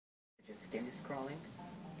skin is crawling?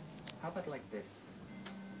 How about like this?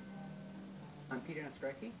 I'm Piotr.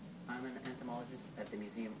 I'm an entomologist at the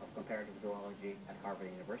Museum of Comparative Zoology at Harvard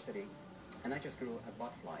University, and I just grew a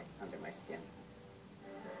BOTTfly under my skin.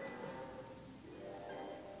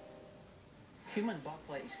 Human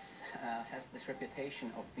botfly has this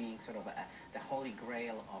reputation of being sort of the holy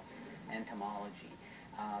grail of entomology,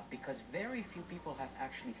 because very few people have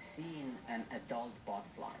actually seen an adult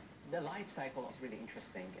botfly. The life cycle is really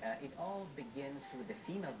interesting. It all begins with the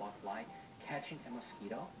female botfly catching a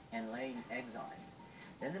mosquito and laying eggs on it.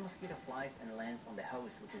 Then the mosquito flies and lands on the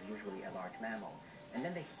host, which is usually a large mammal. And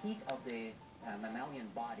then the heat of the mammalian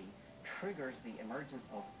body triggers the emergence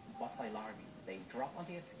of botfly larvae. They drop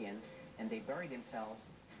onto your skin and they bury themselves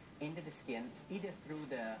into the skin, either through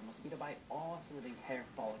the mosquito bite or through the hair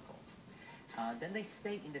follicle. Then they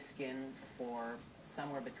stay in the skin for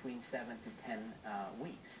somewhere between 7 to 10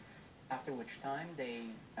 weeks, after which time they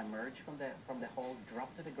emerge from the hole,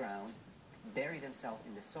 drop to the ground, bury themselves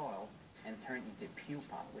in the soil, and turn into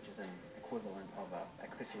pupa, which is an equivalent of a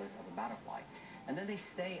chrysalis of a butterfly. And then they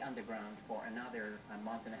stay underground for another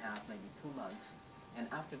month and a half, maybe 2 months, and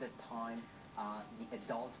after that time, the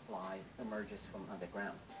adult fly emerges from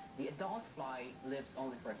underground. The adult fly lives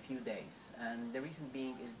only for a few days, and the reason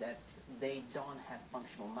being is that they don't have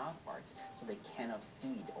functional mouthparts, so they cannot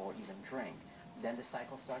feed or even drink. Then the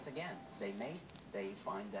cycle starts again. They mate, they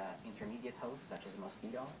find an intermediate host, such as a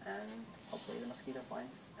mosquito, and hopefully the mosquito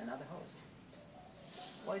finds another host.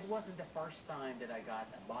 Well, it wasn't the first time that I got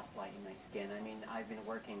a botfly in my skin. I mean, I've been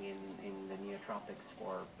working in the neotropics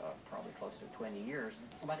for probably close to 20 years.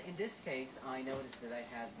 But in this case, I noticed that I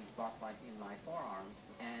had these botflies in my forearms,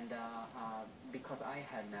 and because I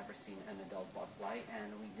had never seen an adult botfly, and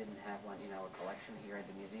we didn't have one in our collection here at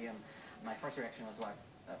the museum, my first reaction was like,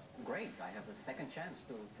 great, I have a second chance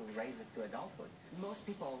to raise it to adulthood. Most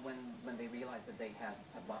people, when they realize that they have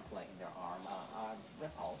a botfly in their arm, are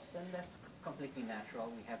repulsed, and that's completely natural.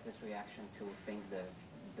 We have this reaction to things that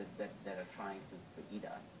are trying to eat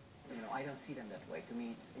us. You know, I don't see them that way. To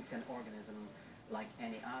me, it's an organism like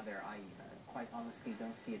any other. I quite honestly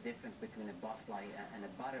don't see a difference between a botfly and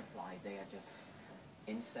a butterfly. They are just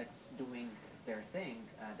insects doing their thing.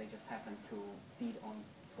 They just happen to feed on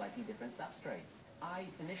slightly different substrates. I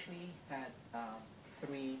initially had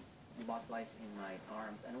 3 botflies in my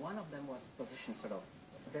arms, and one of them was positioned sort of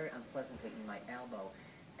very unpleasantly in my elbow,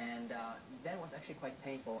 and that was actually quite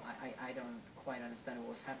painful. I don't quite understand what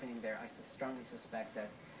was happening there. I strongly suspect that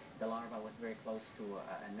the larva was very close to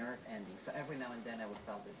a nerve ending, so every now and then I would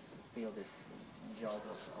feel this jolt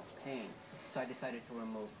of pain. So I decided to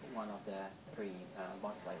remove one of the 3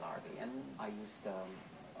 botfly larvae, and I used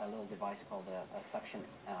a little device called a suction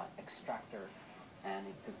extractor, and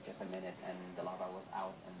it took just a minute, and the larva was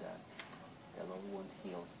out, and the little wound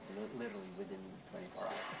healed literally within 24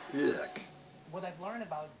 hours. Yuck. What I've learned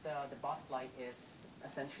about the botfly is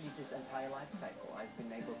essentially this entire life cycle. I've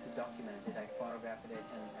been able to document it. I photographed it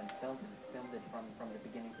and filmed it from the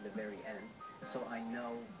beginning to the very end, so I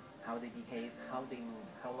know how they behave, how they move,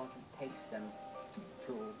 how long it takes them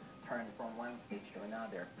to turn from one stage to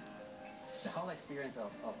another. The whole experience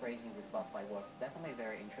of raising this botfly was definitely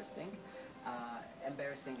very interesting.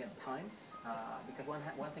 Embarrassing at times, because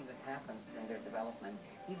one thing that happens during their development,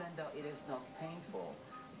 even though it is not painful,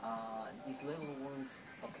 these little wounds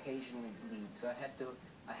occasionally bleed. So I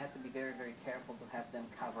had to be very, very careful to have them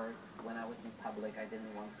covered when I was in public. I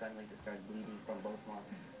didn't want suddenly to start bleeding from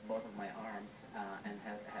both of my arms and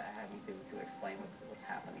having to explain what's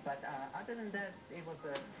happening. But other than that, it was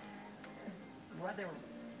a rather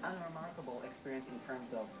unremarkable experience in terms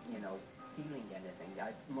of, you know, feeling anything.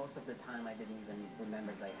 Most of the time I didn't even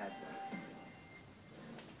remember that I had them.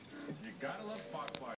 You gotta love botflies.